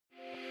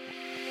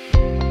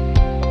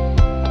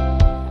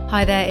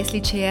Hi there, it's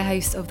Lucia,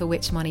 host of the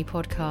Which Money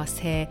podcast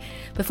here.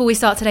 Before we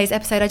start today's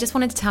episode, I just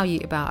wanted to tell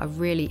you about a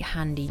really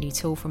handy new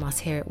tool from us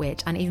here at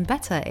Which, and even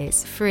better,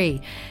 it's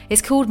free.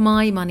 It's called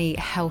My Money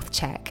Health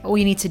Check. All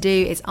you need to do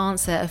is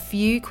answer a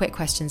few quick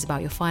questions about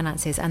your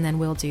finances, and then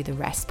we'll do the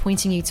rest,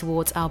 pointing you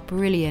towards our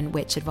brilliant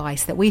Which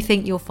advice that we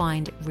think you'll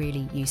find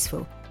really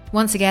useful.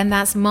 Once again,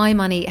 that's My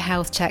Money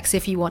Health Checks.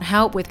 If you want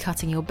help with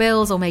cutting your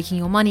bills or making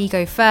your money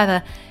go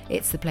further,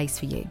 it's the place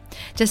for you.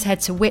 Just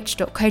head to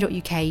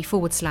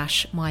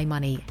which.co.uk/My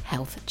Money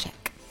Health Check.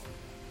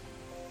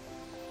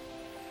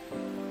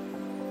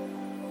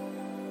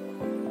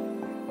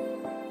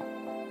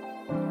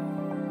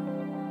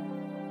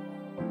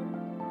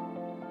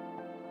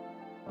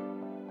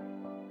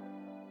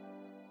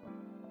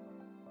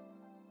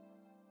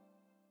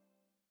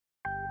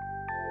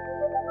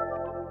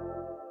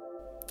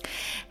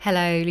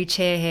 Hello,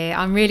 Lucia here.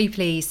 I'm really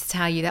pleased to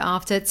tell you that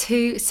after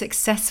 2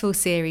 successful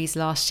series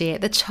last year,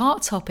 the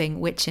chart-topping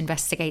Which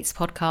Investigates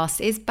podcast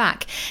is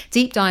back,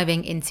 deep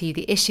diving into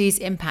the issues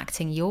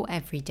impacting your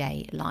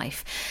everyday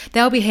life.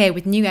 They'll be here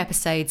with new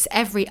episodes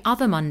every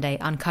other Monday,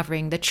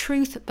 uncovering the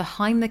truth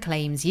behind the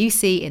claims you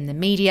see in the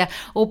media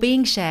or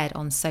being shared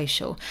on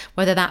social,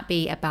 whether that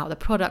be about the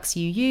products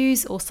you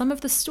use or some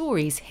of the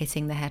stories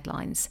hitting the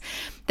headlines.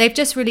 They've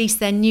just released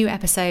their new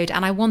episode,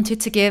 and I wanted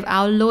to give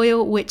our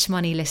loyal Which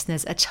Money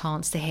listeners a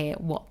chance to hear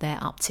what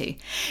they're up to.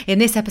 In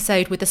this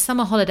episode, with the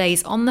summer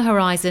holidays on the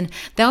horizon,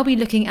 they'll be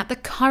looking at the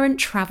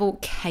current travel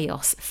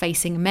chaos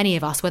facing many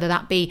of us, whether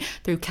that be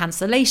through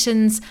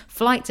cancellations,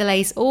 flight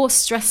delays, or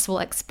stressful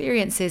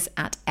experiences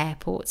at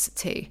airports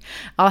too.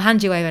 I'll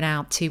hand you over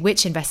now to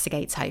Which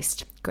Investigates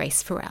host,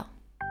 Grace Farrell.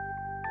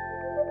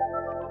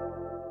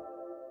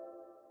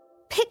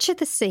 Picture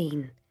the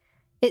scene.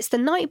 It's the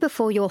night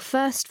before your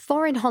first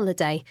foreign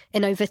holiday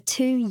in over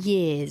 2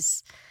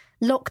 years.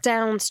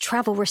 Lockdowns,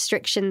 travel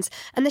restrictions,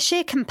 and the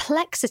sheer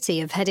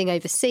complexity of heading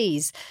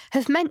overseas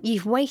have meant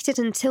you've waited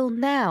until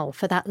now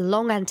for that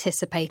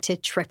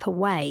long-anticipated trip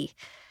away.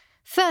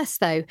 First,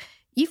 though,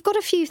 you've got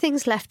a few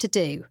things left to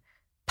do.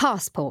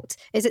 Passport.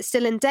 Is it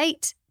still in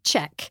date?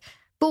 Check.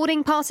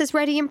 Boarding passes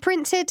ready and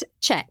printed?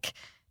 Check.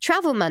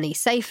 Travel money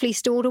safely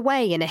stored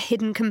away in a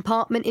hidden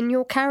compartment in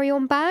your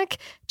carry-on bag?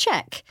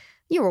 Check.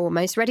 You're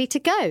almost ready to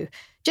go.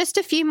 Just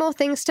a few more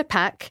things to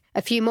pack,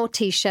 a few more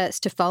t-shirts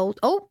to fold.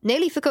 Oh,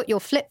 nearly forgot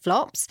your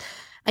flip-flops.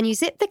 And you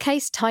zip the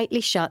case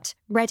tightly shut,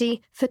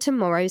 ready for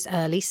tomorrow's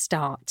early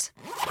start.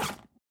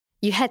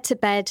 You head to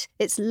bed,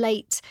 it's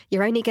late,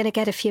 you're only going to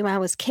get a few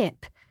hours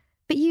kip.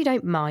 But you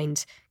don't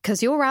mind,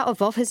 because your out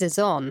of office is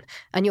on,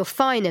 and you're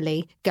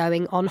finally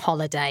going on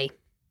holiday.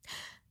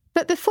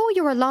 But before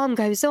your alarm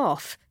goes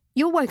off,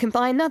 you're woken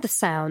by another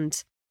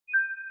sound.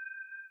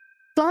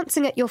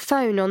 Glancing at your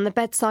phone on the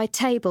bedside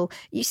table,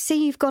 you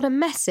see you've got a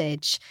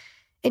message.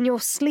 In your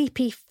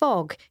sleepy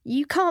fog,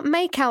 you can't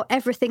make out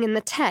everything in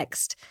the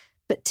text,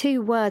 but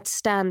 2 words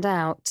stand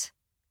out.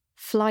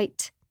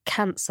 Flight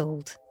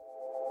cancelled.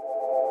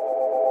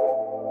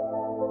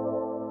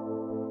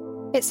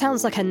 It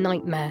sounds like a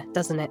nightmare,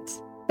 doesn't it?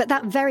 But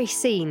that very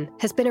scene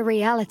has been a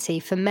reality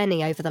for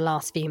many over the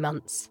last few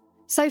months.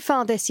 So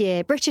far this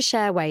year, British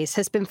Airways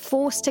has been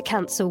forced to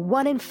cancel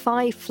 1 in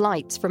 5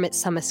 flights from its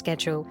summer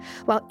schedule,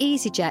 while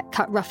EasyJet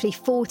cut roughly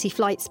 40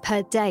 flights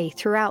per day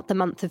throughout the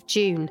month of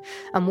June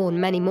and warned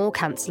many more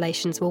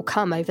cancellations will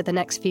come over the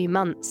next few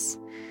months.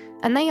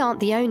 And they aren't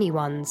the only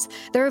ones.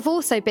 There have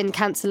also been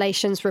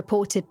cancellations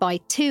reported by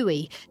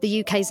TUI,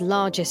 the UK's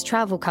largest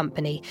travel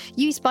company,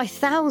 used by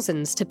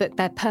thousands to book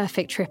their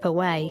perfect trip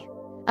away.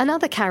 And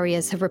other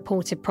carriers have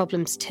reported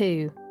problems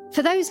too.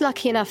 For those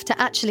lucky enough to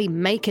actually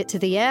make it to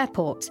the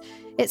airport,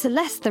 it's a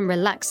less than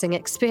relaxing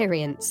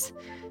experience.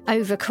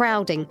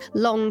 Overcrowding,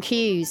 long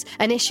queues,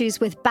 and issues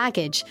with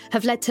baggage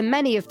have led to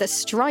many of the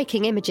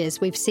striking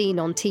images we've seen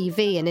on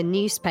TV and in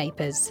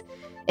newspapers.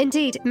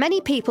 Indeed,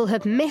 many people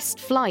have missed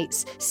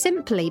flights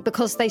simply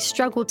because they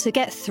struggled to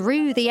get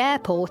through the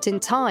airport in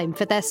time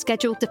for their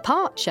scheduled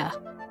departure.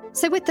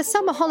 So with the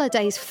summer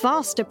holidays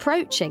fast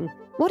approaching,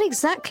 what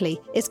exactly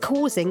is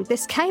causing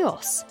this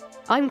chaos?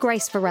 I'm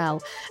Grace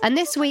Farrell, and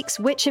this week's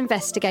Which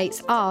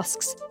Investigates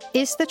asks,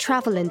 is the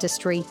travel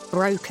industry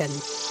broken?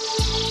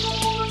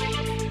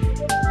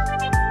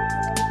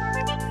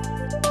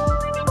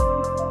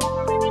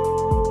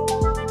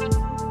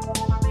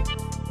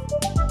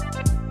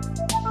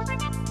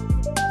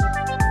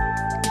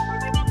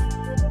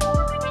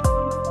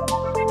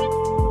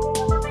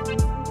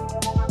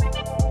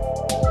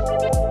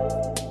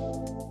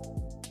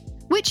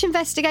 Which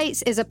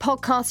Investigates is a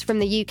podcast from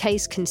the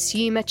UK's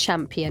Consumer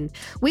Champion.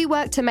 We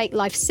work to make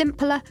life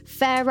simpler,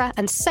 fairer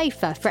and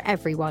safer for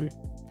everyone.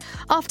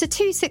 After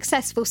 2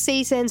 successful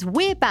seasons,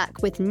 we're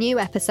back with new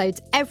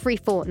episodes every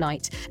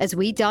fortnight as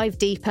we dive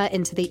deeper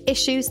into the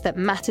issues that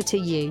matter to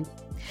you.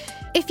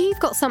 If you've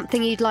got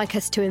something you'd like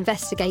us to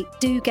investigate,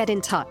 do get in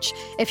touch.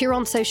 If you're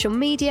on social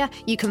media,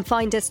 you can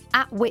find us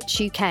at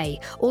Which UK,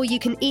 or you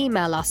can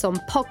email us on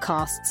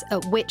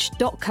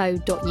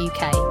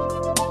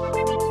podcasts@which.co.uk.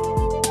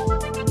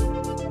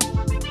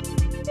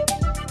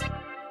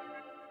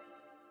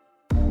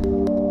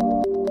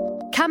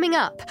 Coming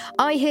up,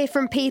 I hear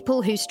from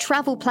people whose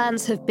travel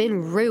plans have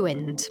been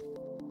ruined.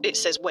 It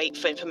says wait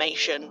for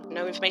information.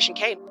 No information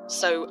came.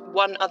 So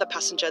one other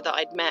passenger that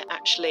I'd met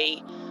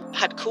actually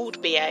had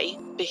called BA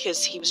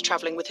because he was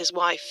travelling with his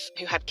wife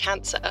who had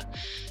cancer.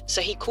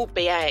 So he called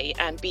BA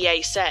and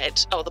BA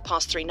said, the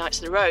past 3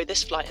 nights in a row,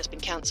 this flight has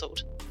been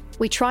cancelled.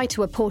 We try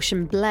to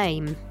apportion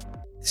blame.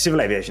 The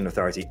Civil Aviation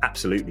Authority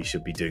absolutely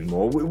should be doing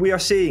more. We are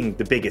seeing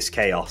the biggest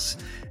chaos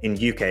in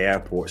UK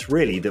airports,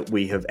 really, that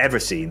we have ever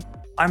seen.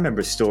 I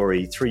remember a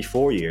story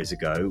 3-4 years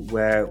ago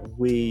where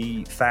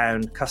we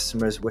found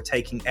customers were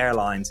taking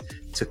airlines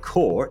to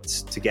court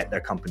to get their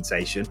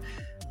compensation.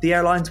 The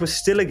airlines were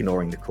still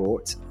ignoring the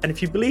court. And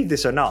if you believe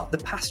this or not, the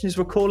passengers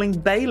were calling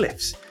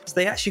bailiffs. So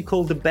they actually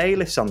called the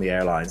bailiffs on the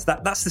airlines.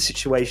 That's the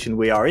situation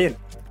we are in.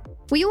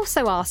 We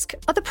also ask,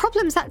 are the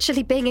problems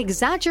actually being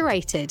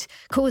exaggerated,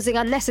 causing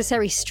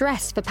unnecessary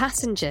stress for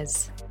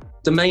passengers?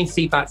 The main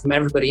feedback from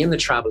everybody in the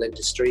travel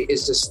industry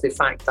is just the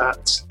fact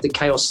that the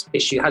chaos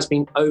issue has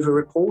been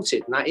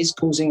over-reported, and that is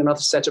causing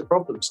another set of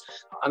problems.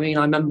 I mean,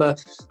 I remember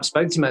I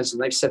spoke to members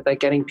and they've said they're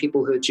getting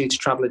people who are due to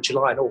travel in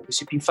July and August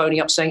who've been phoning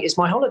up saying, is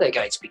my holiday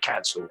going to be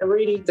cancelled? And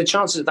really, the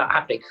chances of that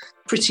happening,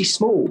 pretty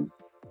small.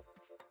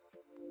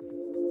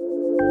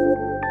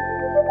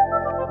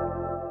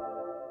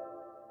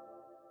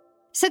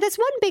 So there's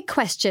one big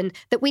question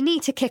that we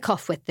need to kick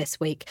off with this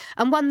week,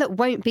 and one that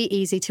won't be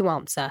easy to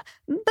answer.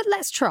 But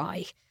let's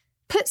try.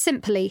 Put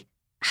simply,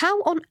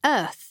 how on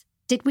earth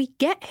did we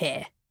get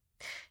here?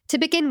 To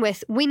begin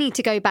with, we need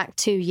to go back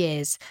 2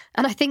 years,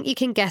 and I think you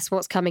can guess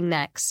what's coming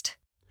next.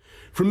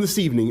 From this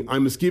evening, I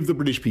must give the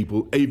British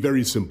people a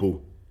very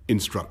simple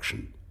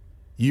instruction.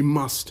 You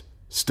must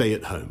stay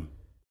at home.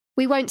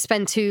 We won't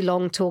spend too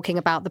long talking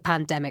about the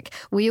pandemic.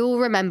 We all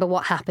remember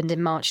what happened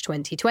in March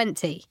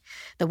 2020.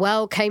 The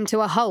world came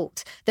to a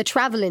halt, the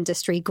travel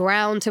industry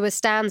ground to a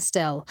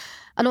standstill.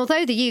 And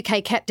although the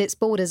UK kept its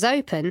borders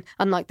open,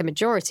 unlike the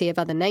majority of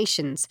other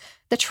nations,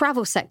 the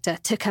travel sector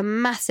took a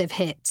massive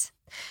hit.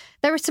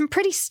 There are some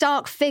pretty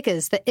stark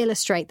figures that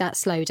illustrate that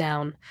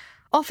slowdown.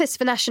 Office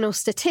for National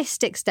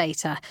Statistics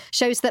data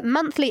shows that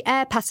monthly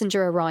air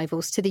passenger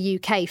arrivals to the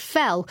UK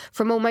fell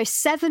from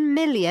almost 7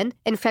 million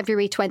in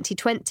February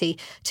 2020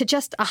 to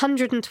just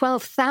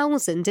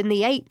 112,000 in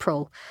the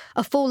April,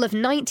 a fall of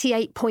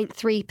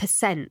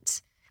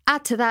 98.3%.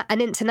 Add to that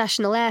an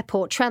International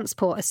Airport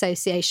Transport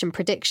Association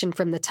prediction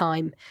from the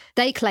time.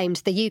 They claimed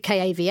the UK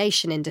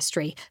aviation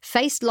industry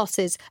faced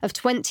losses of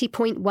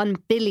 $20.1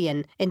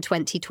 billion in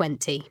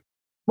 2020.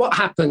 What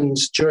happened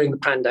during the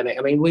pandemic?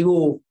 I mean, we've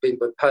all been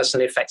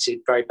personally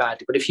affected very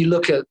badly. But if you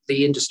look at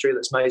the industry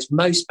that's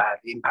most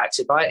badly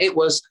impacted by it, it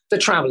was the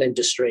travel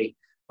industry.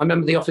 I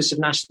remember the Office of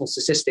National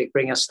Statistics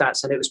bringing us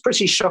stats, and it was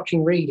pretty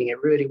shocking reading.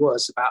 It really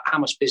was, about how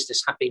much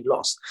business had been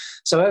lost.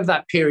 So over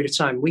that period of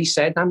time, we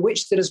said, and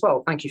Which did as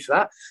well, thank you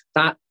for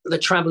that the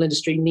travel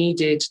industry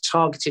needed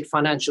targeted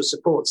financial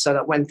support so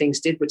that when things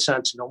did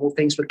return to normal,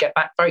 things would get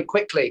back very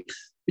quickly.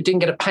 We didn't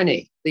get a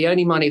penny. The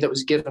only money that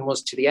was given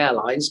was to the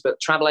airlines, but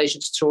travel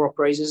agents, tour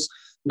operators,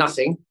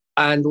 nothing.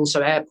 And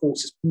also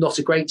airports, not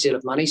a great deal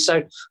of money.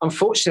 So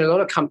unfortunately, a lot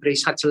of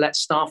companies had to let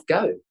staff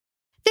go.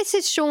 This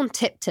is Sean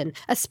Tipton,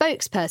 a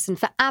spokesperson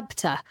for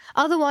ABTA,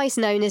 otherwise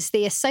known as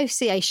the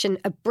Association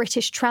of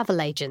British Travel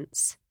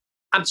Agents.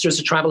 ABTA is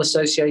a travel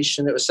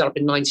association that was set up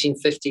in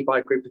 1950 by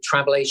a group of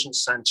travel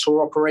agents and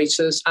tour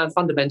operators. And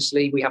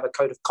fundamentally, we have a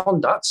code of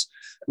conduct,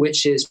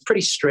 which is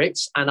pretty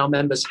strict, and our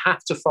members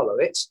have to follow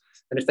it.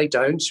 And if they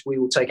don't, we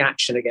will take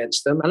action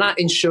against them. And that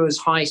ensures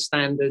high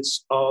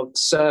standards of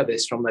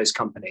service from those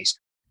companies.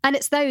 And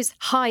it's those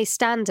high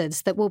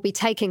standards that we'll be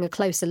taking a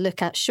closer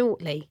look at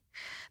shortly.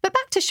 But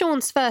back to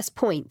Sean's first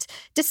point,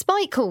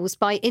 despite calls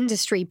by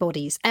industry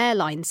bodies,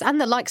 airlines and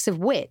the likes of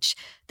Which,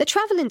 the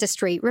travel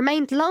industry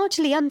remained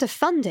largely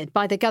underfunded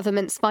by the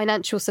government's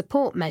financial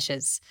support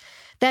measures.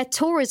 Their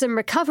tourism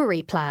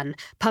recovery plan,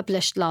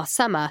 published last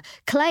summer,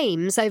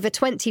 claims over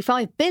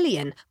 $25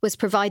 billion was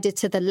provided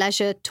to the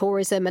leisure,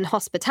 tourism and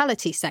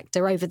hospitality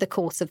sector over the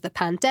course of the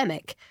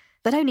pandemic,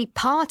 but only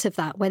part of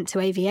that went to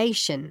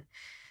aviation.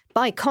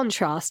 By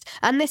contrast,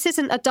 and this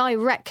isn't a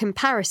direct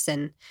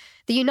comparison,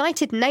 the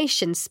United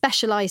Nations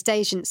Specialised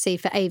Agency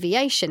for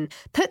Aviation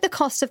put the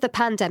cost of the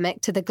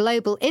pandemic to the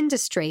global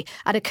industry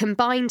at a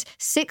combined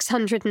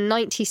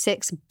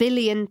 $696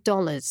 billion.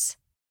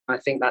 I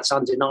think that's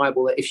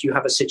undeniable that if you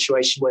have a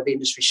situation where the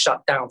industry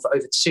shut down for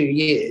over 2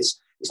 years,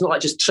 it's not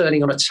like just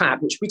turning on a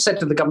tap, which we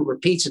said to the government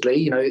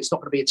repeatedly, it's not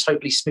going to be a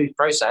totally smooth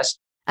process.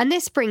 And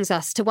this brings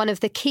us to one of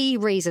the key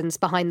reasons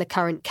behind the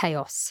current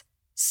chaos: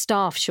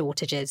 staff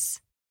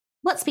shortages.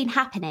 What's been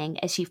happening,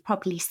 as you've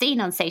probably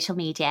seen on social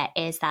media,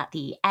 is that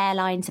the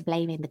airlines are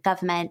blaming the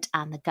government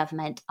and the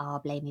government are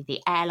blaming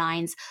the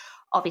airlines.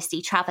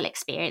 Obviously, travel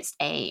experienced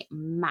a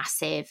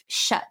massive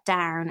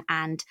shutdown,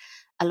 and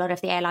a lot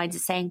of the airlines are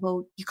saying,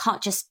 well, you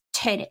can't just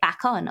turn it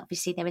back on.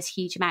 Obviously, there was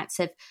huge amounts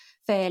of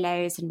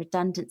furloughs and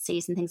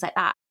redundancies and things like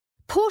that.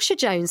 Portia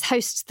Jones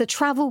hosts the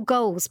Travel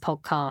Goals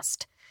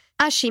podcast.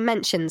 As she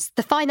mentions,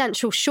 the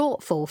financial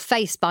shortfall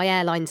faced by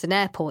airlines and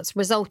airports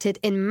resulted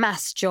in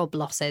mass job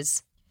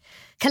losses.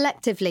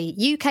 Collectively,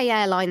 UK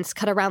airlines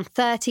cut around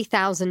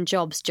 30,000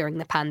 jobs during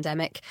the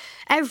pandemic.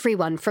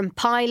 Everyone from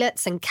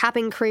pilots and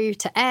cabin crew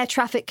to air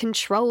traffic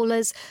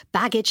controllers,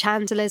 baggage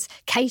handlers,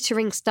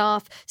 catering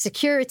staff,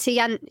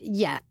 security, and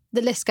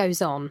the list goes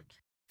on.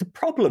 The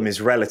problem is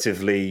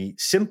relatively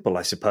simple,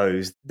 I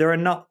suppose. There are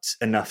not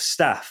enough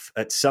staff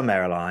at some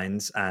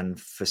airlines and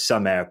for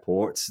some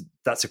airports.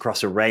 That's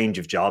across a range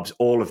of jobs,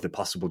 all of the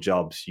possible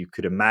jobs you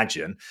could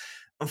imagine.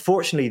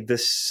 Unfortunately, the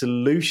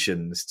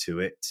solutions to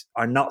it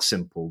are not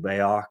simple. They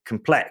are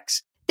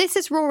complex. This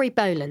is Rory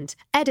Boland,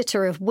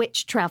 editor of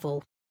Which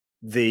Travel.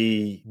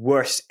 The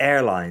worst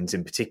airlines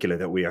in particular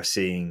that we are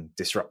seeing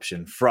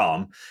disruption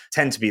from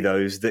tend to be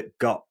those that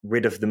got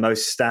rid of the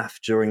most staff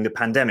during the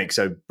pandemic.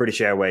 So British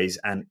Airways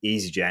and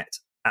EasyJet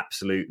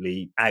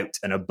absolutely out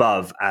and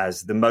above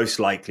as the most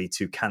likely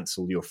to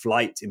cancel your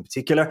flight in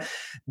particular.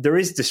 There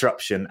is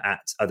disruption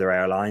at other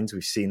airlines.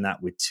 We've seen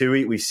that with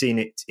TUI. We've seen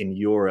it in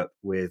Europe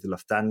with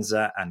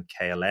Lufthansa and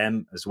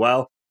KLM as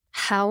well.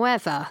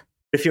 However,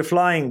 if you're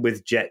flying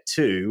with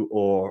Jet2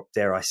 or,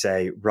 dare I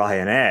say,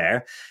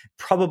 Ryanair,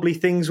 probably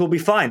things will be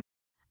fine.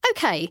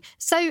 OK,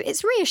 so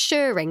it's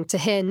reassuring to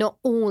hear not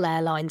all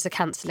airlines are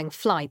cancelling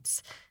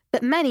flights,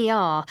 but many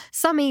are,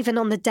 some even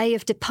on the day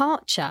of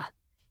departure.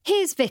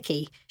 Here's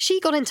Vicky. She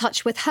got in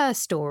touch with her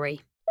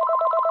story.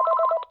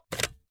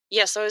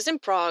 Yes, I was in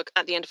Prague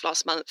at the end of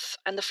last month,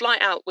 and the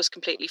flight out was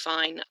completely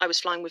fine. I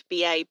was flying with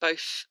BA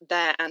both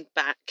there and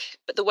back,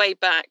 but the way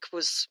back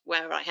was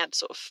where I had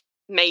sort of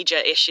major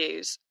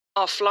issues.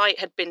 Our flight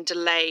had been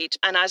delayed,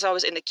 and as I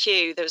was in the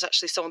queue, there was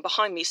actually someone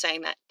behind me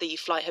saying that the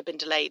flight had been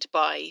delayed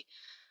by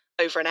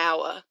over an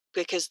hour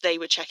because they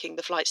were checking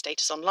the flight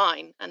status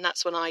online. And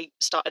that's when I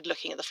started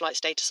looking at the flight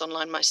status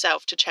online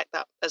myself to check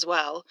that as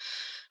well.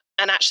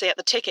 And actually at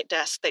the ticket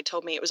desk, they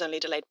told me it was only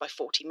delayed by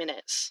 40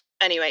 minutes.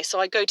 Anyway, so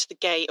I go to the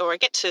gate, or I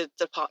get to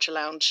the departure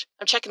lounge.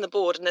 I'm checking the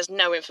board and there's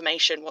no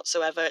information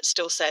whatsoever. It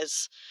still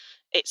says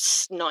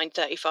it's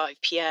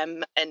 9:35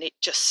 p.m. and it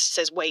just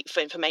says wait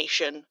for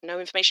information. No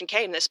information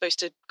came. They're supposed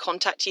to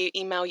contact you,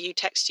 email you,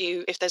 text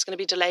you if there's going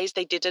to be delays.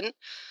 They didn't.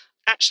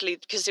 Actually,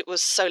 because it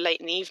was so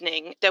late in the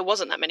evening, there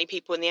wasn't that many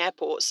people in the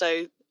airport.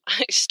 So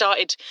I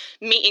started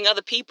meeting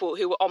other people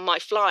who were on my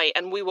flight,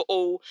 and we were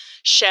all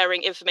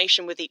sharing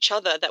information with each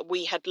other that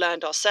we had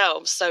learned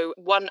ourselves. So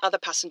one other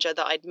passenger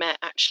that I'd met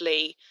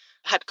actually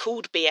had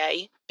called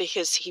BA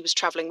because he was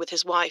travelling with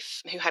his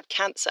wife who had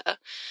cancer.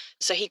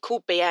 So he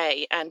called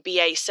BA and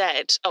BA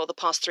said, the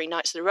past 3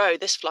 nights in a row,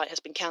 this flight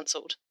has been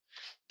cancelled.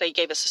 They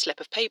gave us a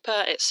slip of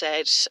paper. It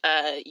said,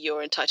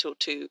 you're entitled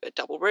to a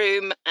double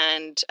room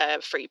and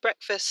a free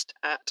breakfast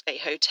at a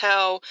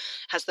hotel,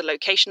 has the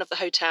location of the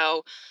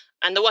hotel.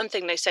 And the one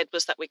thing they said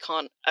was that we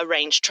can't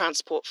arrange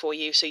transport for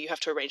you, so you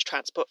have to arrange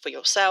transport for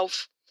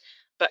yourself.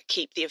 But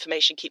keep the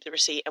information, keep the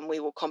receipt, and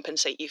we will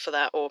compensate you for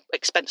that or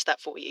expense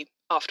that for you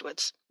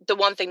afterwards. The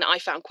one thing that I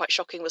found quite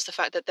shocking was the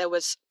fact that there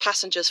was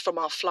passengers from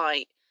our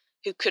flight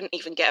who couldn't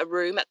even get a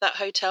room at that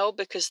hotel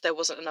because there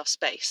wasn't enough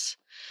space.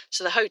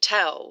 So the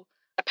hotel,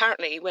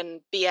 apparently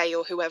when BA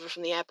or whoever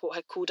from the airport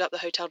had called up the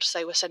hotel to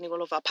say we're sending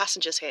all of our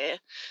passengers here,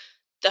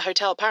 the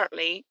hotel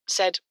apparently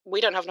said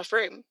we don't have enough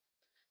room.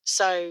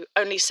 So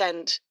only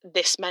send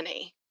this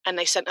many, and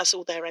they sent us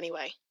all there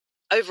anyway.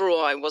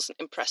 Overall, I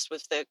wasn't impressed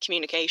with the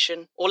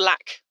communication, or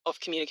lack of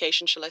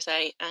communication, shall I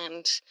say,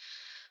 and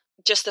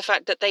just the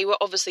fact that they were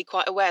obviously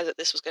quite aware that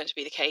this was going to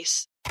be the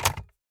case.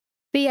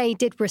 BA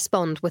did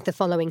respond with the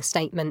following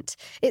statement.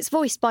 It's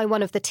voiced by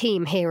one of the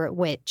team here at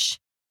Which.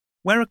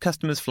 Where a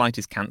customer's flight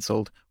is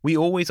cancelled, we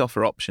always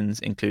offer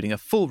options including a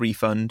full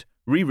refund,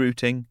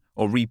 rerouting,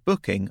 or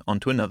rebooking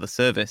onto another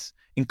service,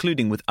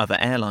 including with other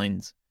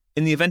airlines.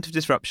 In the event of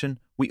disruption,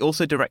 we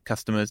also direct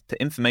customers to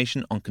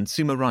information on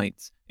consumer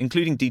rights,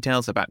 including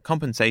details about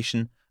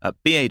compensation at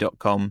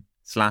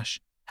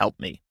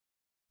ba.com/helpme.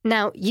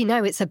 Now, you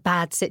know it's a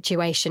bad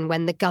situation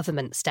when the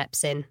government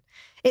steps in.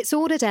 It's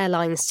ordered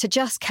airlines to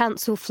just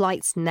cancel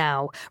flights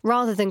now,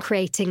 rather than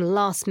creating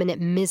last-minute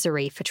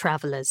misery for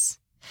travellers.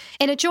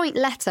 In a joint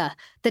letter,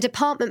 the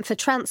Department for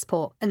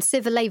Transport and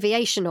Civil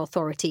Aviation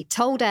Authority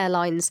told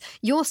airlines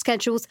your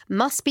schedules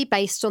must be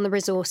based on the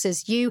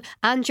resources you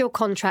and your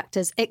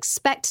contractors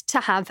expect to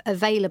have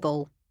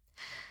available.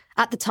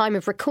 At the time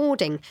of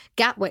recording,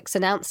 Gatwick's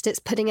announced it's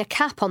putting a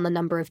cap on the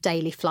number of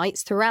daily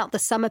flights throughout the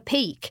summer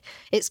peak.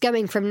 It's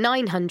going from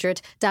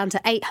 900 down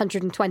to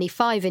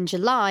 825 in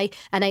July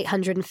and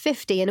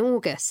 850 in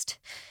August.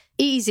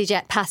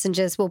 EasyJet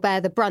passengers will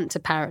bear the brunt,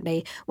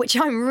 apparently, which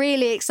I'm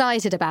really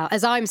excited about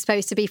as I'm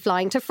supposed to be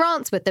flying to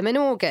France with them in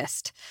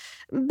August.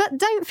 But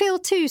don't feel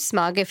too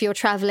smug if you're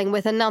travelling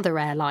with another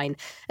airline,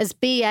 as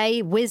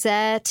BA, Wizz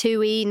Air,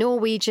 TUI,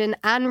 Norwegian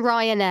and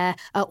Ryanair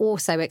are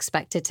also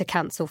expected to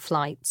cancel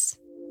flights.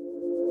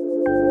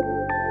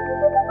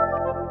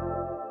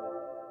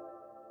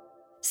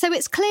 So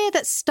it's clear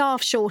that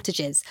staff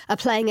shortages are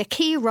playing a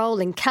key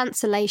role in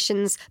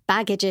cancellations,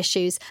 baggage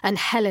issues and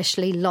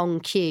hellishly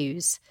long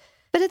queues.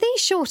 But are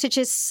these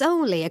shortages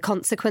solely a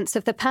consequence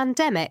of the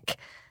pandemic?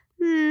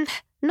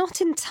 Not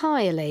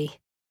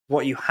entirely.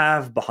 What you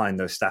have behind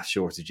those staff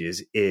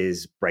shortages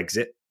is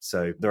Brexit.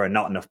 So there are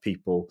not enough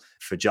people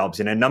for jobs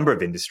in a number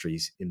of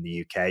industries in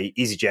the UK.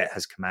 EasyJet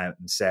has come out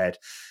and said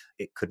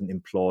it couldn't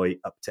employ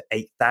up to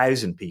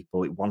 8,000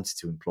 people it wanted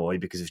to employ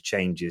because of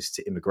changes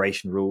to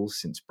immigration rules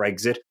since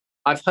Brexit.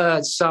 I've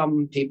heard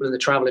some people in the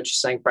travel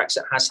industry saying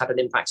Brexit has had an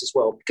impact as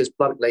well, because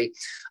bluntly,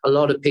 a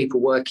lot of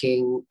people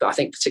working, I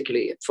think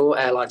particularly for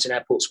airlines and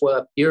airports,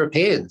 were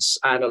Europeans,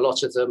 and a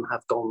lot of them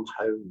have gone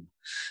home.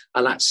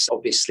 And that's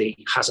obviously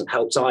hasn't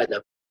helped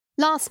either.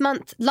 Last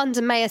month,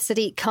 London Mayor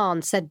Sadiq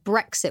Khan said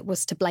Brexit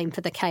was to blame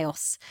for the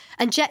chaos.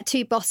 And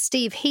Jet2 boss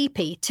Steve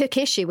Heapy took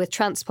issue with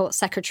Transport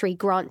Secretary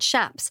Grant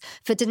Shapps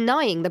for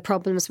denying the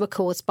problems were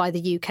caused by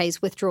the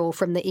UK's withdrawal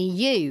from the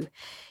EU.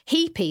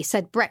 Heapy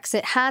said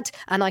Brexit had,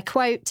 and I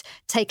quote,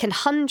 taken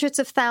hundreds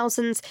of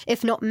thousands,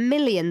 if not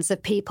millions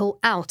of people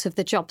out of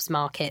the jobs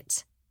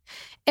market.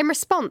 In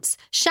response,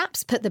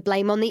 Shapps put the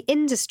blame on the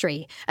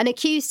industry and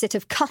accused it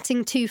of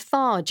cutting too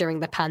far during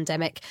the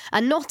pandemic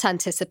and not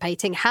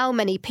anticipating how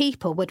many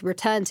people would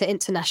return to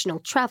international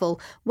travel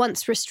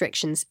once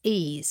restrictions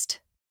eased.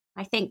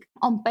 I think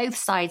on both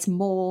sides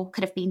more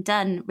could have been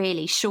done,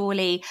 really.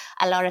 Surely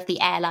a lot of the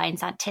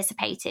airlines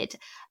anticipated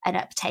an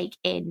uptake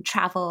in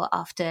travel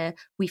after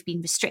we've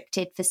been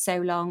restricted for so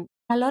long.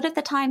 A lot of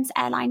the times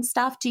airline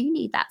staff do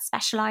need that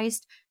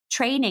specialised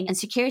training and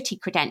security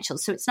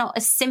credentials. So it's not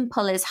as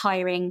simple as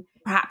hiring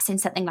perhaps in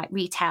something like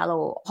retail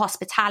or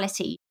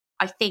hospitality.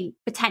 I think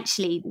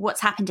potentially what's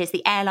happened is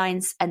the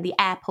airlines and the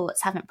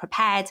airports haven't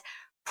prepared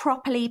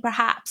properly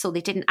perhaps, or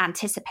they didn't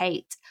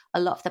anticipate a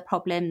lot of the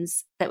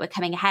problems that were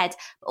coming ahead.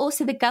 But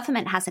also the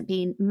government hasn't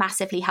been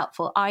massively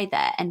helpful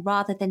either. And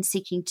rather than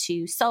seeking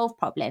to solve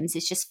problems,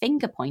 it's just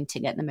finger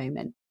pointing at the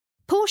moment.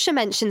 Portia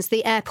mentions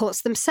the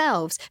airports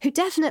themselves, who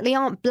definitely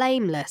aren't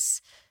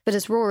blameless. But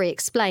as Rory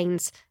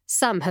explains,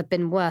 some have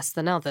been worse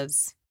than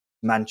others.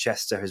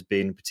 Manchester has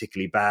been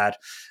particularly bad.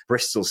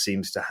 Bristol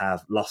seems to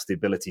have lost the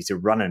ability to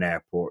run an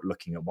airport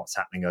looking at what's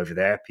happening over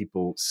there.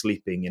 People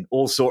sleeping in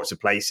all sorts of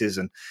places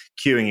and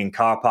queuing in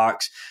car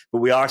parks.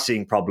 But we are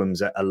seeing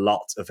problems at a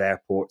lot of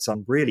airports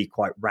on really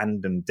quite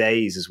random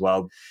days as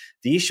well.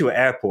 The issue at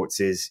airports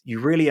is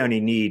you really only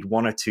need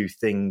one or two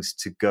things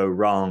to go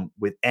wrong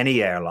with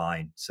any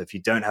airline. So if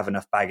you don't have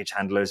enough baggage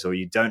handlers or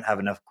you don't have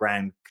enough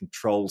ground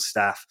control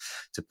staff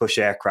to push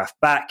aircraft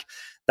back,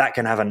 that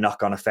can have a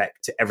knock-on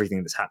effect to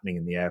everything that's happening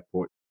in the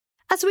airport.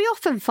 As we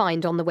often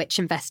find on the Which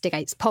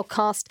Investigates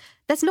podcast,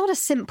 there's not a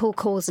simple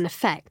cause and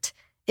effect.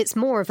 It's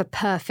more of a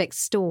perfect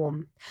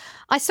storm.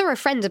 I saw a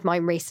friend of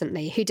mine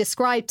recently who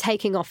described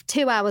taking off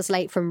 2 hours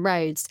late from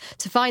Rhodes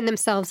to find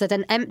themselves at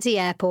an empty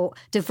airport,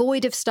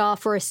 devoid of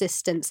staff or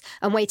assistance,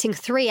 and waiting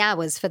 3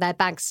 hours for their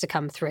bags to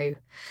come through.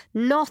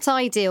 Not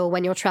ideal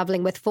when you're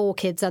travelling with 4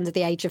 kids under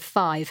the age of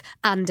 5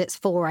 and it's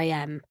 4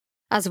 a.m.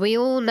 As we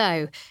all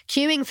know,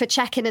 queuing for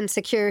check-in and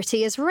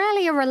security is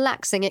rarely a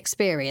relaxing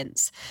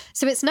experience,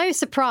 so it's no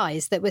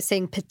surprise that we're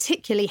seeing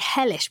particularly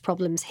hellish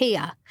problems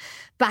here.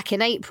 Back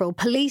in April,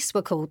 police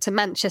were called to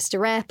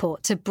Manchester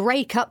Airport to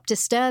break up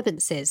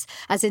disturbances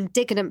as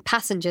indignant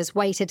passengers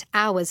waited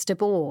hours to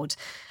board.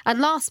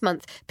 And last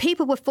month,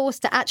 people were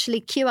forced to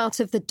actually queue out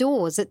of the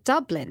doors at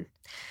Dublin.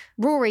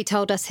 Rory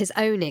told us his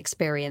own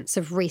experience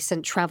of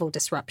recent travel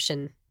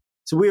disruption.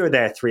 So we were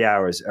there 3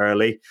 hours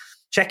early.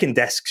 Check-in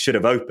desks should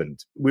have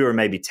opened. We were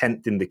maybe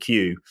 10th in the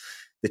queue.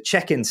 The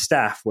check-in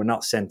staff were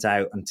not sent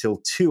out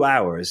until 2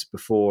 hours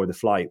before the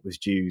flight was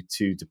due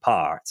to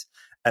depart.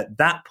 At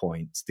that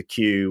point, the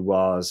queue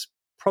was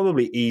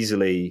probably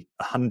easily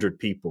 100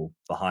 people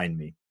behind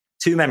me.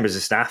 2 members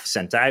of staff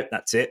sent out,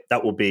 that's it.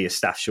 That will be a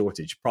staff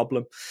shortage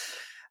problem.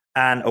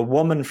 And a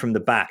woman from the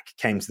back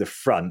came to the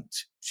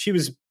front. She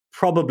was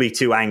probably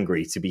too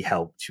angry to be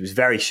helped. She was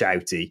very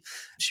shouty.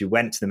 She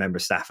went to the member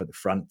of staff at the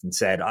front and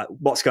said,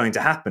 what's going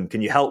to happen?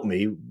 Can you help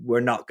me? We're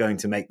not going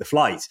to make the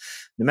flight.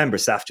 The member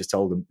of staff just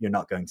told them, you're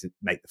not going to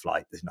make the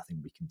flight. There's nothing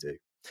we can do.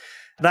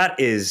 That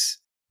is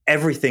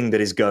everything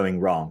that is going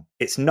wrong.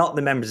 It's not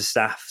the members of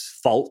staff's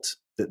fault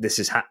that this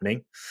is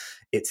happening.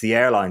 It's the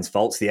airline's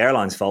fault. It's the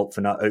airline's fault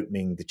for not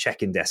opening the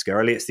check-in desk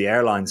early. It's the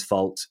airline's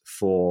fault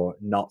for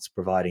not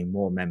providing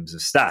more members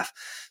of staff.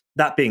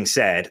 That being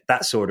said,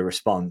 that sort of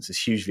response is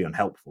hugely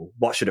unhelpful.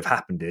 What should have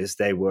happened is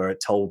they were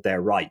told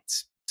their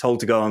rights, told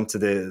to go onto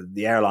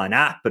the airline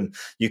app and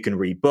you can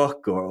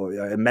rebook, or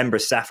a member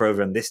of staff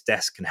over on this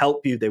desk can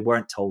help you. They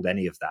weren't told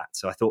any of that.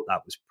 So I thought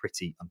that was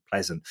pretty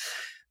unpleasant.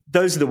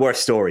 Those are the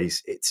worst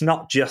stories. It's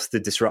not just the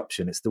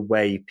disruption. It's the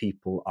way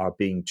people are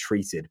being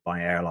treated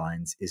by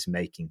airlines is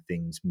making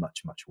things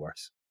much, much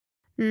worse.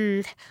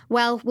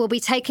 Well, we'll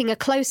be taking a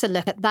closer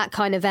look at that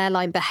kind of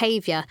airline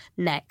behaviour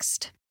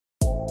next.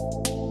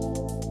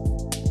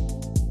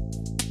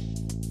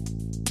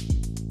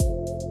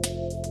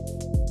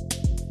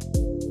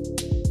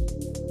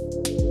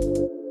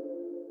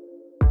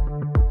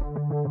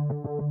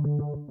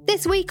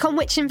 This week on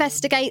Which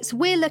Investigates,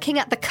 we're looking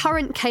at the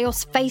current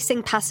chaos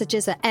facing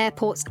passengers at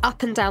airports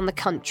up and down the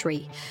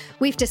country.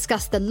 We've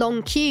discussed the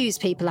long queues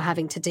people are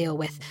having to deal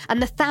with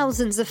and the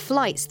thousands of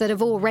flights that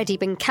have already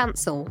been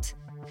cancelled.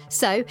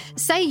 So,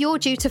 say you're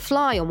due to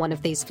fly on one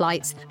of these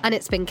flights and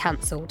it's been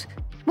cancelled.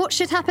 What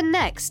should happen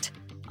next?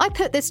 I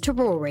put this to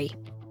Rory.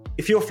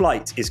 If your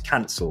flight is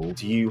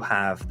cancelled, you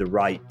have the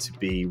right to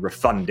be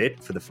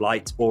refunded for the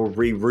flight or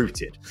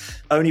rerouted.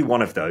 Only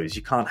one of those.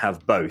 You can't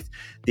have both.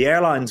 The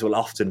airlines will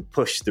often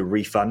push the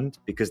refund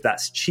because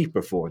that's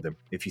cheaper for them.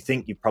 If you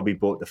think you've probably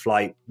bought the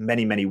flight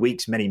many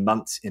weeks, many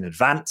months in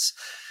advance,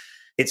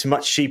 it's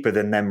much cheaper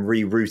than them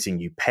rerouting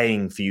you,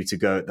 paying for you to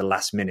go at the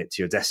last minute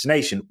to your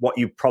destination. What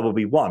you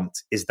probably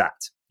want is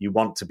that. You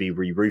want to be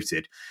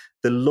rerouted.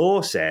 The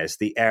law says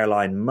the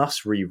airline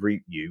must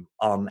reroute you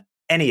on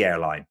any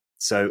airline.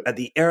 So at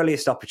the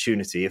earliest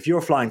opportunity, if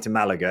you're flying to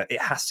Malaga, it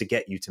has to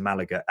get you to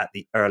Malaga at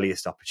the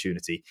earliest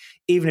opportunity,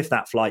 even if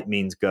that flight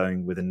means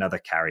going with another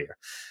carrier.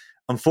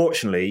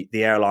 Unfortunately,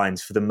 the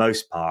airlines, for the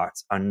most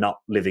part, are not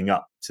living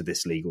up to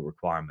this legal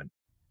requirement.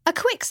 A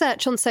quick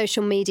search on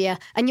social media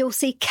and you'll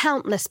see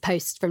countless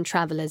posts from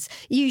travellers,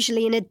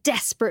 usually in a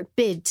desperate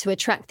bid to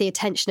attract the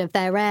attention of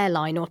their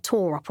airline or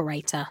tour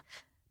operator.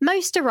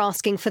 Most are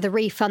asking for the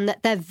refund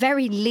that they're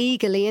very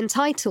legally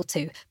entitled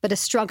to, but are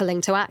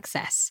struggling to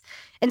access.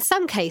 In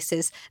some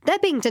cases, they're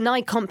being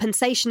denied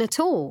compensation at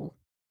all.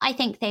 I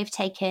think they've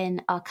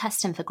taken our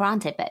custom for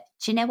granted, but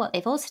do you know what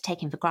they've also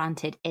taken for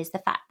granted is the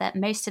fact that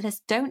most of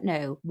us don't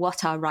know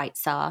what our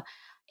rights are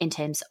in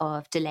terms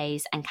of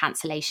delays and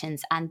cancellations,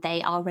 and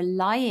they are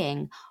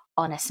relying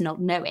on us not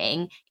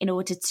knowing in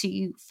order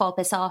to fob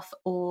us off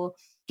or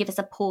give us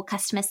a poor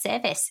customer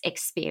service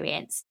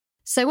experience.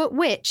 So at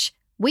which,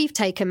 we've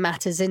taken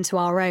matters into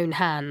our own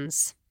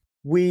hands.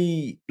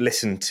 We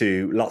listen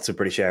to lots of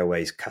British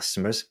Airways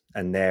customers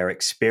and their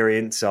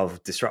experience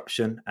of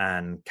disruption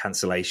and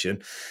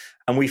cancellation,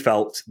 and we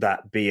felt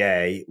that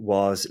BA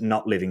was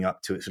not living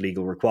up to its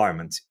legal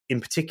requirements.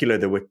 In particular,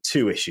 there were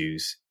two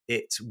issues.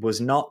 It was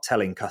not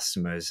telling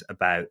customers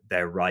about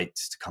their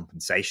rights to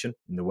compensation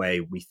in the way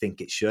we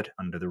think it should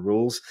under the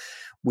rules.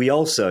 We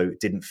also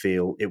didn't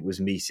feel it was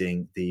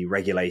meeting the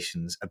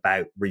regulations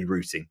about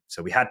rerouting.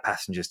 So we had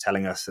passengers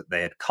telling us that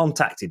they had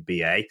contacted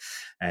BA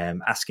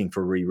asking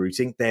for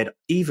rerouting. They had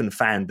even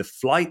found the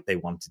flight they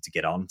wanted to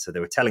get on. So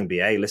they were telling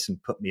BA, listen,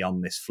 put me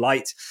on this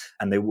flight.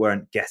 And they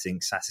weren't getting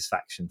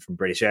satisfaction from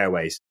British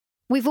Airways.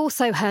 We've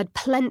also heard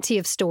plenty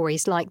of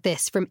stories like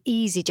this from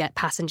EasyJet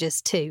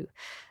passengers too.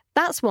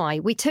 That's why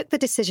we took the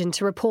decision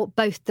to report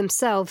both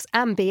themselves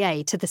and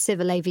BA to the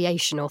Civil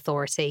Aviation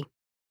Authority.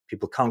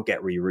 People can't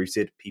get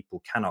rerouted.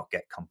 People cannot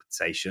get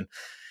compensation.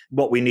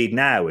 What we need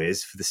now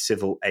is for the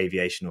Civil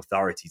Aviation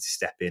Authority to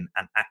step in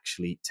and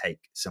actually take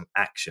some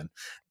action.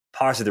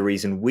 Part of the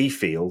reason we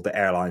feel that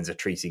airlines are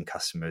treating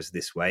customers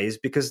this way is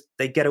because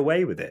they get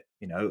away with it.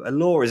 You know, a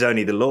law is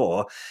only the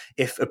law.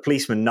 If a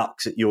policeman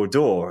knocks at your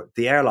door,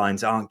 the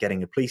airlines aren't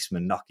getting a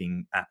policeman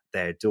knocking at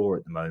their door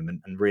at the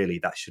moment. And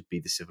really, that should be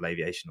the Civil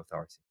Aviation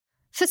Authority.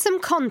 For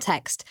some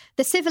context,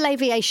 the Civil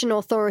Aviation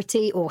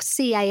Authority, or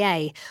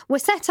CAA,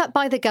 was set up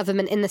by the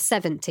government in the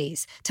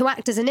 70s to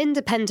act as an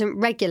independent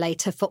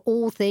regulator for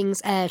all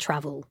things air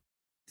travel.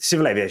 The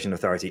Civil Aviation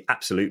Authority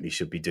absolutely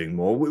should be doing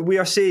more. We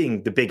are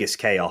seeing the biggest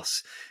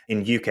chaos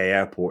in UK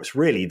airports,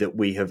 really, that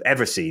we have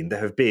ever seen. There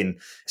have been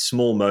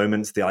small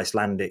moments, the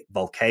Icelandic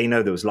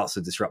volcano, there was lots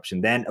of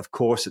disruption then, of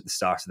course, at the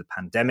start of the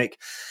pandemic.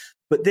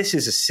 But this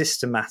is a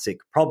systematic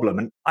problem.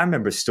 And I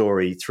remember a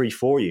story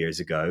 3-4 years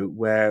ago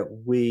where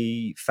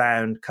we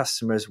found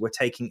customers were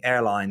taking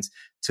airlines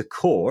to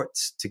court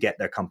to get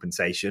their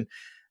compensation.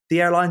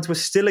 The airlines were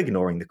still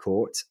ignoring the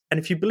court. And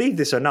if you believe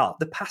this or not,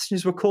 the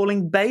passengers were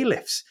calling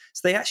bailiffs.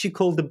 So they actually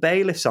called the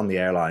bailiffs on the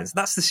airlines.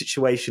 That's the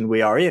situation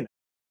we are in.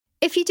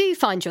 If you do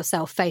find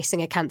yourself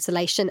facing a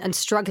cancellation and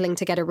struggling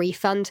to get a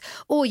refund,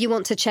 or you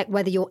want to check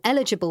whether you're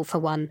eligible for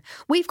one,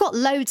 we've got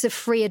loads of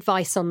free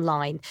advice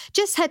online.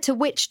 Just head to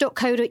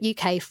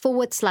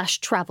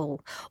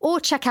which.co.uk/travel, or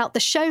check out the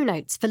show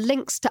notes for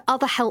links to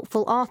other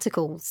helpful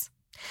articles.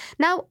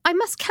 Now, I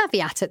must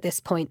caveat at this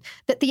point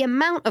that the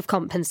amount of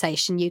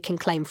compensation you can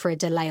claim for a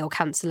delay or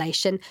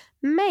cancellation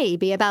may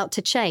be about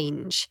to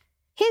change.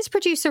 Here's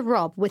producer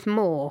Rob with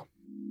more.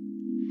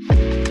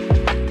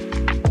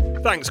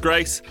 Thanks,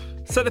 Grace.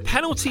 So the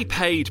penalty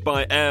paid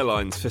by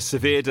airlines for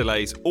severe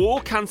delays or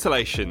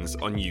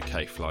cancellations on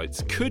UK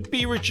flights could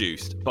be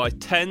reduced by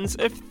tens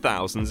of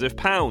thousands of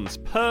pounds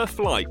per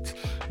flight.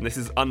 And this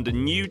is under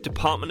new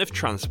Department of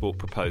Transport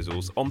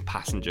proposals on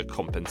passenger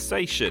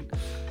compensation.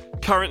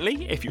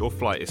 Currently, if your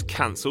flight is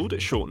cancelled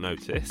at short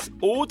notice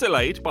or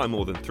delayed by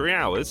more than 3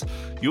 hours,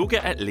 you'll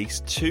get at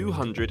least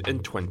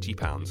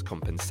 £220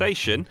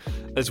 compensation,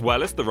 as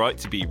well as the right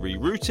to be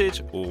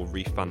rerouted or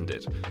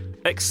refunded,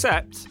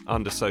 except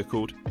under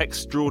so-called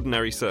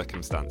extraordinary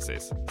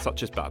circumstances,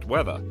 such as bad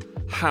weather.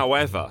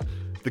 However,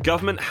 the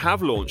government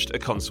have launched a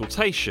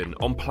consultation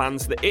on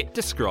plans that it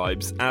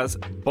describes as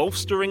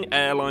bolstering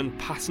airline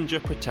passenger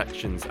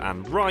protections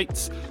and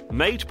rights,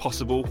 made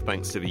possible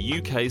thanks to the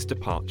UK's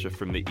departure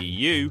from the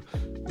EU,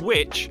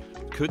 which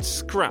could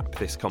scrap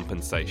this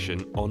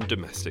compensation on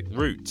domestic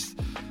routes.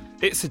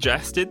 It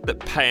suggested that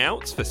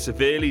payouts for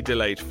severely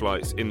delayed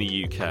flights in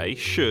the UK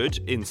should,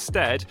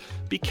 instead,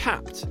 be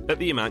capped at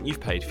the amount you've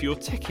paid for your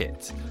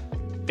ticket.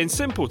 In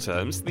simple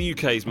terms, the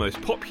UK's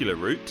most popular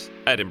route,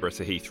 Edinburgh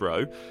to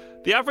Heathrow,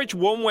 the average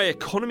one-way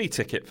economy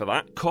ticket for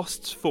that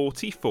costs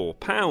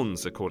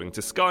 £44, according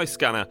to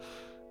Skyscanner,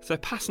 so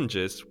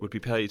passengers would be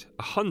paid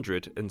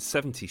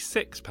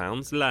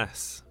 £176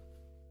 less.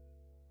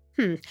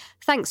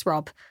 Thanks,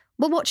 Rob.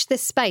 We'll watch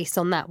this space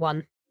on that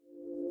one.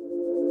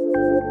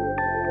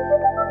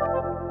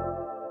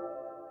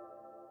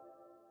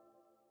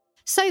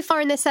 So far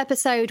in this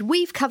episode,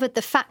 we've covered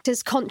the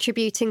factors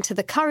contributing to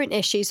the current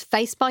issues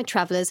faced by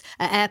travellers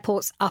at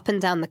airports up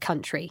and down the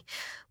country.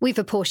 We've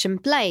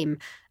apportioned blame,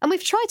 and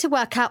we've tried to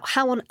work out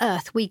how on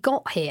earth we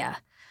got here.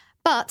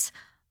 But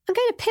I'm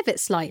going to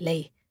pivot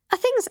slightly. Are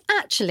things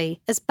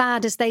actually as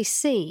bad as they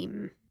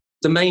seem?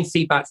 The main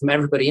feedback from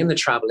everybody in the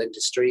travel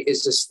industry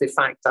is just the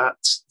fact that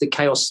the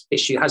chaos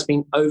issue has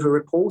been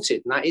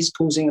over-reported, and that is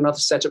causing another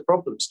set of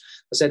problems.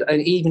 I said,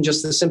 and even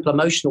just the simple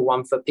emotional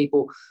one for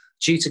people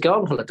due to go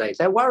on holiday.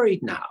 They're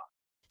worried now.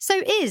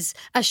 So is,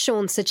 as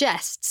Sean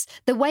suggests,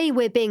 the way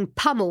we're being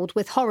pummeled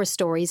with horror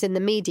stories in the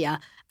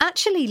media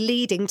actually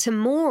leading to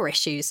more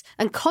issues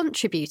and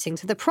contributing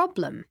to the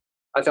problem?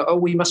 I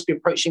thought, we must be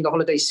approaching the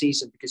holiday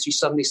season because you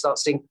suddenly start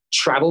seeing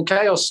travel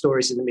chaos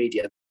stories in the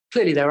media.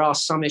 Clearly, there are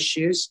some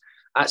issues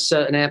at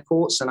certain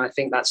airports, and I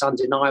think that's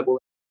undeniable.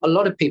 A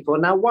lot of people are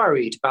now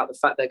worried about the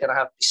fact they're going to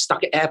have to be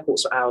stuck at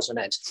airports for hours on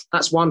end.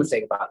 That's one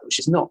thing about it, which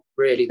is not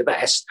really the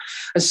best.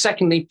 And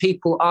secondly,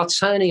 people are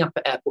turning up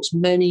at airports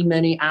many,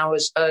 many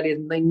hours earlier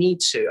than they need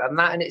to, and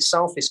that in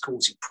itself is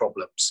causing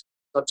problems.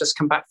 I've just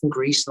come back from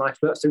Greece and I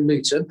flew up through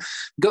Luton,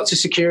 got to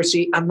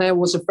security, and there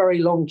was a very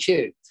long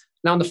queue.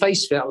 Now, on the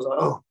face of it, I was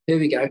like, here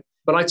we go.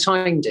 But I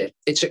timed it.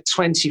 It took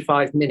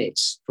 25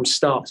 minutes from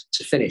start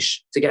to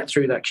finish to get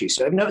through that queue.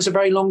 So even though it was a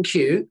very long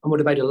queue and would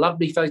have made a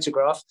lovely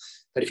photograph,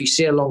 but if you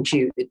see a long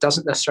queue, it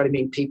doesn't necessarily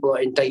mean people are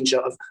in danger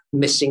of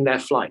missing their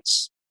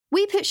flights.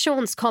 We put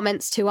Sean's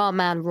comments to our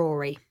man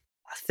Rory.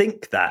 I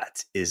think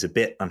that is a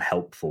bit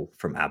unhelpful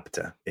from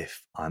ABTA,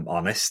 if I'm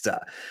honest. I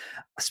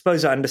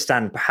suppose I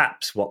understand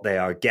perhaps what they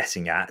are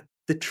getting at.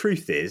 The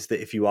truth is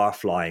that if you are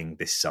flying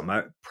this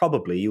summer,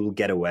 probably you will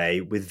get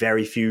away with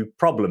very few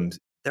problems.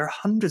 There are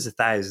hundreds of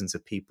thousands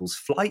of people's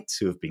flights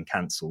who have been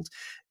cancelled.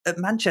 At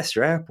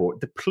Manchester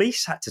Airport, the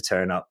police had to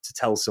turn up to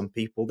tell some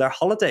people their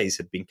holidays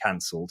had been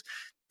cancelled.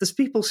 There's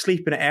people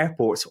sleeping at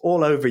airports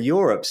all over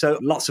Europe. So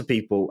lots of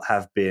people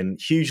have been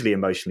hugely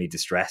emotionally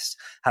distressed,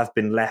 have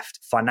been left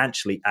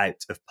financially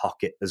out of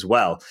pocket as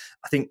well.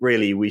 I think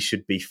really we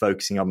should be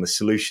focusing on the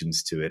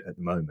solutions to it at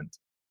the moment.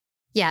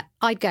 Yeah,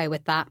 I'd go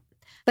with that.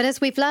 But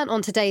as we've learnt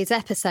on today's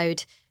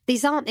episode,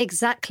 these aren't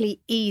exactly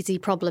easy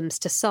problems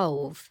to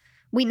solve.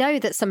 We know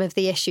that some of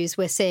the issues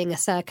we're seeing are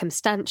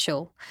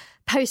circumstantial.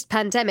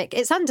 Post-pandemic,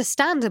 it's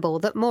understandable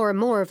that more and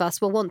more of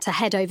us will want to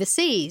head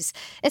overseas,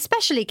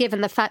 especially given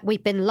the fact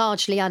we've been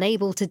largely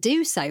unable to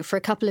do so for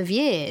a couple of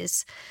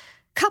years.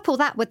 Couple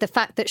that with the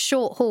fact that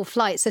short-haul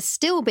flights are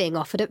still being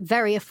offered at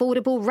very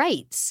affordable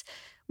rates.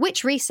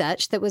 Which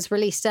research that was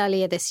released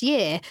earlier this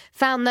year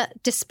found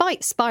that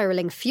despite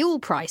spiralling fuel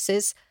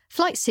prices,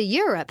 flights to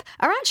Europe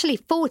are actually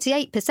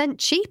 48%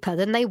 cheaper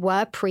than they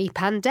were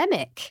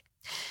pre-pandemic.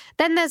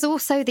 Then there's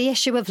also the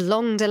issue of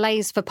long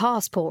delays for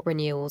passport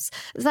renewals,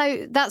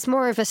 though that's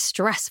more of a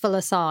stressful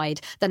aside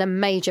than a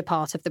major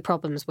part of the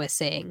problems we're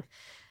seeing.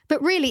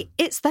 But really,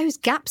 it's those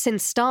gaps in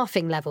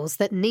staffing levels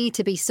that need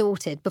to be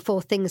sorted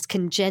before things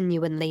can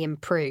genuinely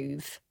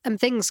improve. And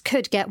things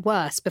could get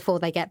worse before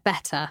they get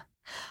better.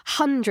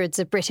 Hundreds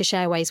of British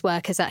Airways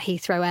workers at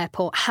Heathrow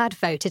Airport had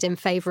voted in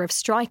favour of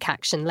strike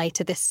action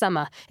later this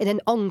summer in an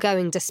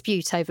ongoing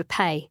dispute over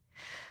pay.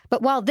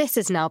 But while this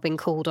has now been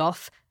called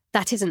off,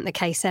 that isn't the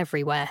case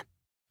everywhere.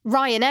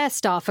 Ryanair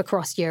staff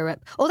across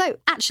Europe, although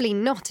actually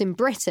not in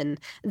Britain,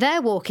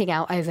 they're walking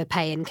out over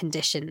pay and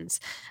conditions.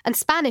 And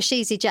Spanish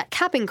EasyJet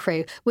cabin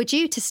crew were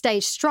due to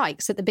stage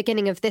strikes at the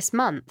beginning of this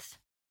month.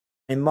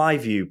 In my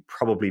view,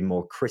 probably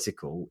more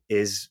critical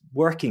is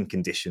working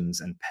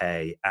conditions and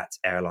pay at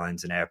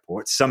airlines and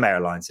airports. Some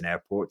airlines and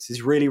airports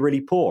is really,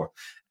 really poor.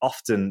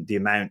 Often the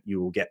amount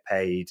you will get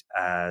paid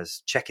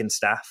as check-in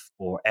staff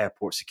or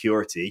airport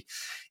security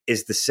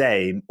is the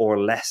same or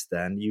less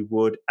than you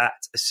would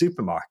at a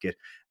supermarket.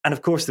 And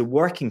of course, the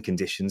working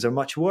conditions are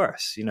much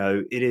worse. You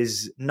know, it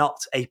is not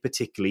a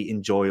particularly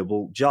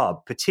enjoyable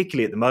job,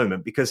 particularly at the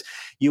moment, because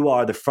you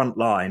are the front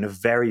line of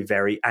very,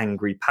 very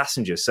angry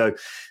passengers. So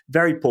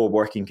very poor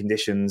working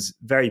conditions,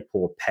 very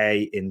poor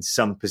pay in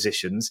some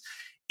positions.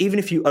 Even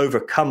if you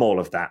overcome all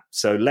of that,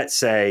 so let's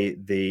say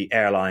the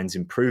airlines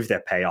improve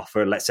their pay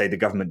offer, let's say the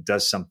government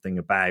does something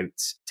about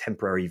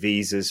temporary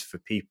visas for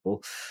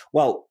people,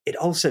 well, it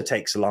also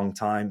takes a long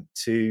time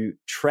to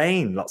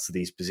train lots of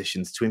these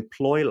positions, to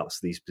employ lots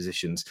of these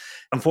positions.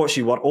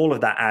 Unfortunately, what all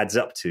of that adds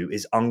up to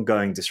is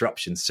ongoing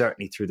disruption,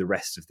 certainly through the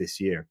rest of this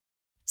year.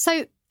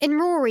 So, in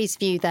Rory's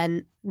view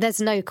then,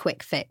 there's no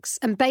quick fix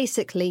and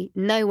basically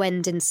no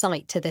end in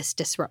sight to this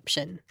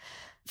disruption.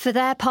 For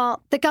their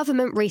part, the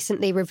government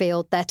recently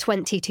revealed their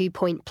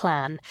 22-point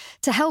plan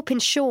to help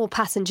ensure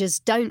passengers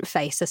don't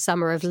face a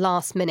summer of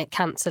last-minute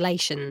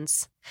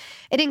cancellations.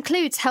 It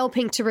includes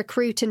helping to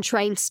recruit and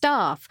train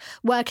staff,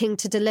 working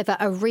to deliver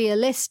a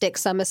realistic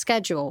summer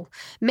schedule,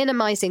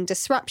 minimising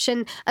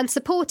disruption and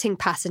supporting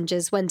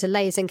passengers when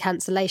delays and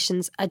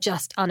cancellations are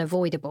just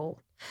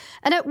unavoidable.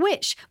 And at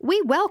Which,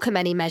 we welcome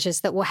any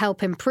measures that will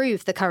help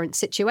improve the current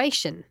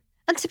situation.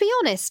 And to be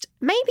honest,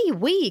 maybe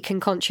we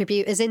can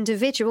contribute as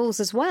individuals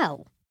as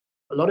well.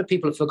 A lot of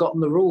people have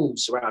forgotten the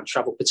rules around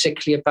travel,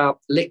 particularly about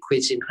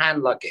liquids in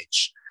hand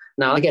luggage.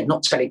 Now, again,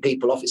 not telling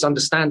people off, it's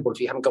understandable if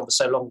you haven't gone for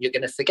so long, you're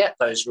going to forget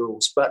those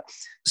rules. But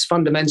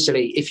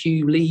fundamentally, if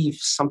you leave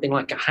something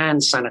like a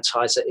hand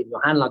sanitizer in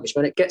your hand luggage,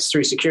 when it gets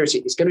through security,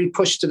 it's going to be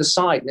pushed to the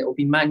side and it will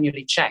be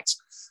manually checked.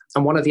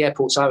 And one of the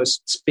airports I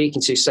was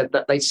speaking to said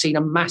that they'd seen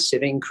a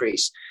massive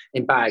increase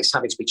in bags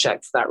having to be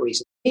checked for that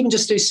reason. Even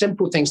just do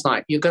simple things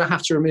like you're going to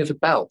have to remove a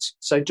belt.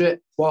 So do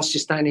it whilst you're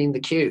standing in the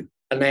queue.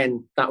 And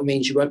then that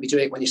means you won't be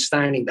doing it when you're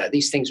standing there.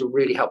 These things will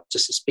really help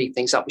just to speed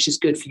things up, which is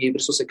good for you,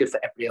 but it's also good for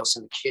everybody else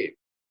in the queue.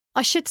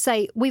 I should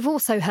say, we've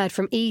also heard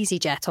from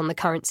EasyJet on the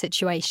current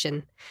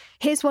situation.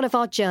 Here's one of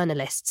our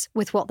journalists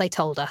with what they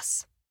told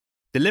us.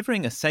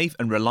 Delivering a safe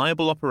and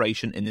reliable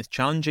operation in this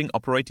challenging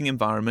operating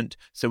environment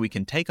so we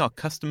can take our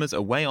customers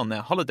away on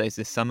their holidays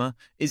this summer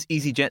is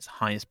EasyJet's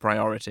highest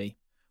priority.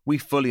 We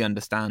fully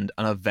understand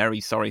and are very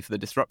sorry for the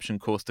disruption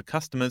caused to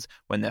customers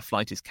when their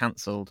flight is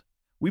cancelled.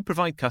 We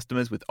provide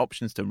customers with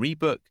options to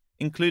rebook,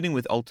 including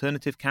with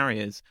alternative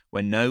carriers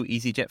when no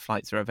EasyJet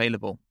flights are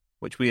available,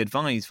 which we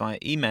advise via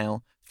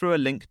email through a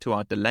link to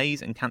our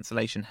delays and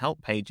cancellation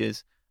help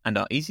pages and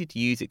our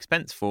easy-to-use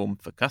expense form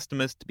for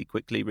customers to be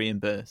quickly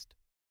reimbursed.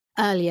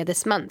 Earlier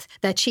this month,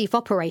 their chief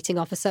operating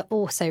officer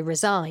also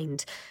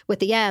resigned, with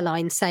the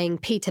airline saying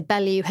Peter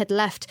Bellew had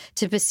left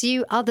to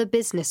pursue other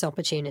business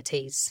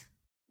opportunities.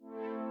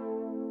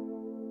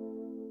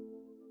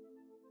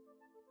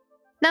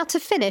 Now to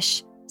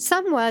finish,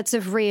 some words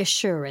of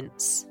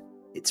reassurance.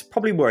 It's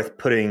probably worth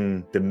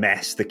putting the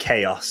mess, the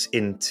chaos,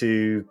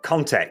 into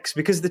context,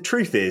 because the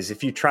truth is,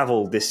 if you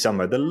travel this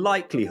summer, the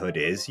likelihood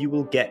is you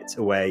will get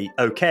away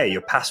okay.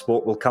 Your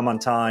passport will come on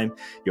time,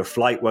 your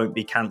flight won't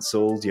be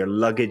cancelled, your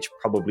luggage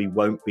probably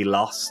won't be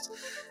lost.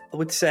 I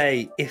would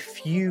say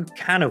if you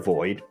can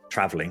avoid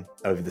travelling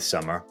over the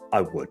summer,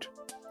 I would.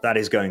 That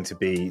is going to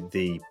be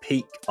the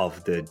peak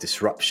of the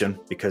disruption,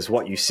 because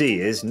what you see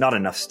is not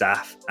enough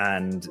staff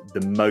and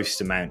the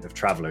most amount of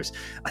travellers.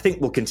 I think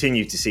we'll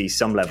continue to see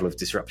some level of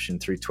disruption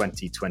through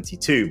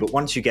 2022, but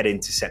once you get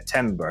into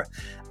September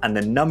and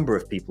the number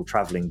of people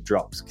travelling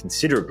drops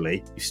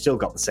considerably, you've still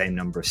got the same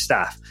number of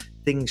staff.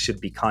 Things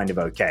should be kind of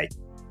okay.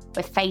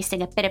 We're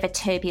facing a bit of a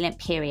turbulent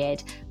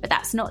period, but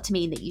that's not to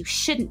mean that you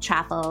shouldn't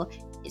travel.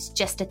 It's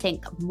just to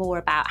think more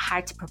about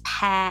how to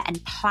prepare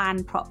and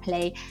plan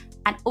properly,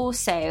 and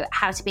also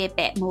how to be a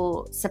bit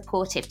more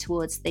supportive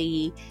towards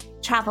the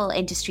travel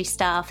industry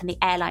staff and the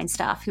airline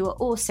staff who are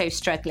also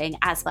struggling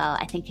as well.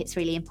 I think it's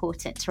really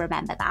important to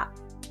remember that.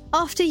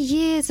 After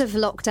years of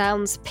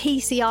lockdowns,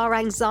 PCR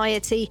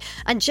anxiety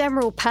and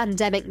general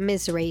pandemic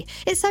misery,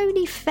 it's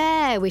only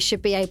fair we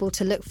should be able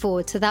to look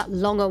forward to that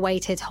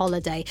long-awaited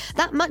holiday,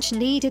 that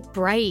much-needed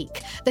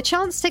break, the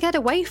chance to get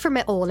away from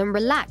it all and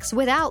relax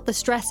without the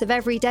stress of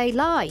everyday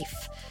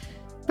life.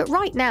 But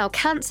right now,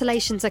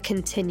 cancellations are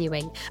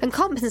continuing and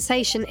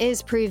compensation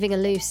is proving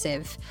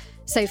elusive.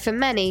 So for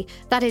many,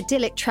 that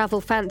idyllic travel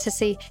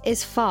fantasy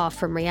is far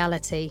from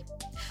reality.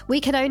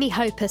 We can only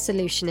hope a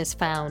solution is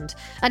found,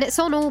 and it's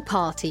on all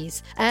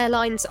parties,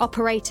 airlines,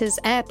 operators,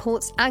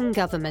 airports and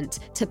government,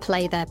 to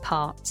play their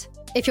part.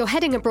 If you're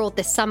heading abroad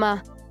this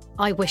summer,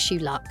 I wish you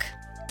luck.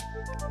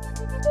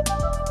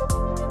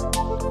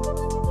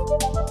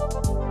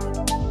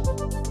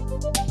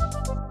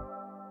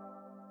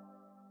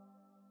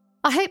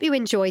 I hope you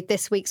enjoyed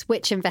this week's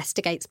Which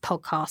Investigates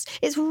podcast.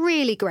 It's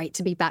really great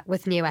to be back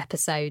with new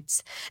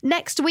episodes.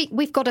 Next week,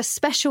 we've got a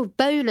special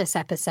bonus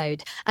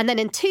episode. And then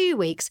in 2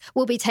 weeks,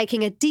 we'll be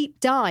taking a deep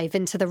dive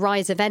into the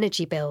rise of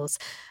energy bills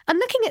and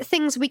looking at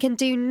things we can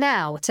do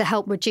now to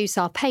help reduce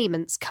our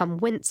payments come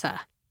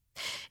winter.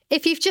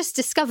 If you've just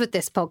discovered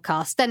this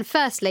podcast, then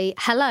firstly,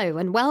 hello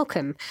and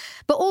welcome.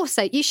 But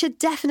also, you should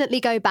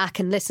definitely go back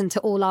and listen to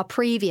all our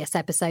previous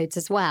episodes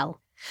as well.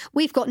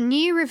 We've got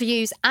new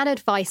reviews and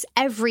advice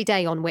every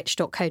day on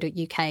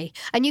which.co.uk,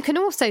 and you can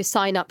also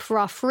sign up for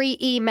our free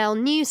email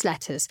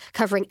newsletters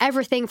covering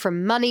everything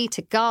from money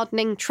to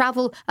gardening,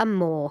 travel and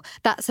more.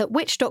 That's at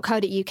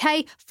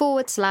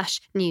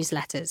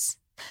which.co.uk/newsletters.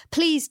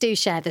 Please do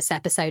share this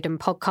episode and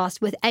podcast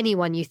with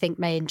anyone you think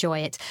may enjoy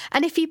it.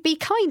 And if you'd be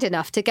kind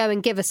enough to go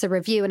and give us a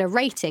review and a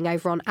rating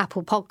over on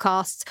Apple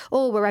Podcasts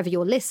or wherever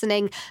you're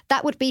listening,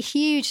 that would be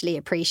hugely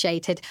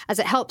appreciated as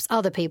it helps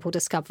other people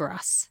discover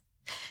us.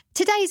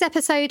 Today's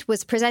episode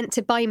was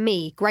presented by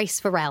me, Grace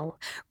Farrell,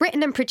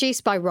 written and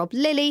produced by Rob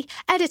Lilly,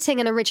 editing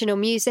and original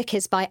music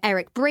is by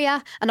Eric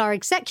Bria, and our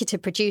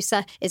executive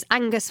producer is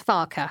Angus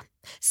Farker.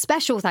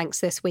 Special thanks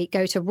this week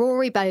go to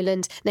Rory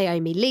Boland,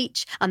 Naomi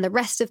Leach and the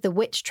rest of the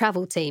Which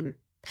travel team.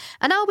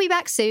 And I'll be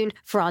back soon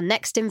for our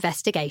next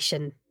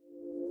investigation.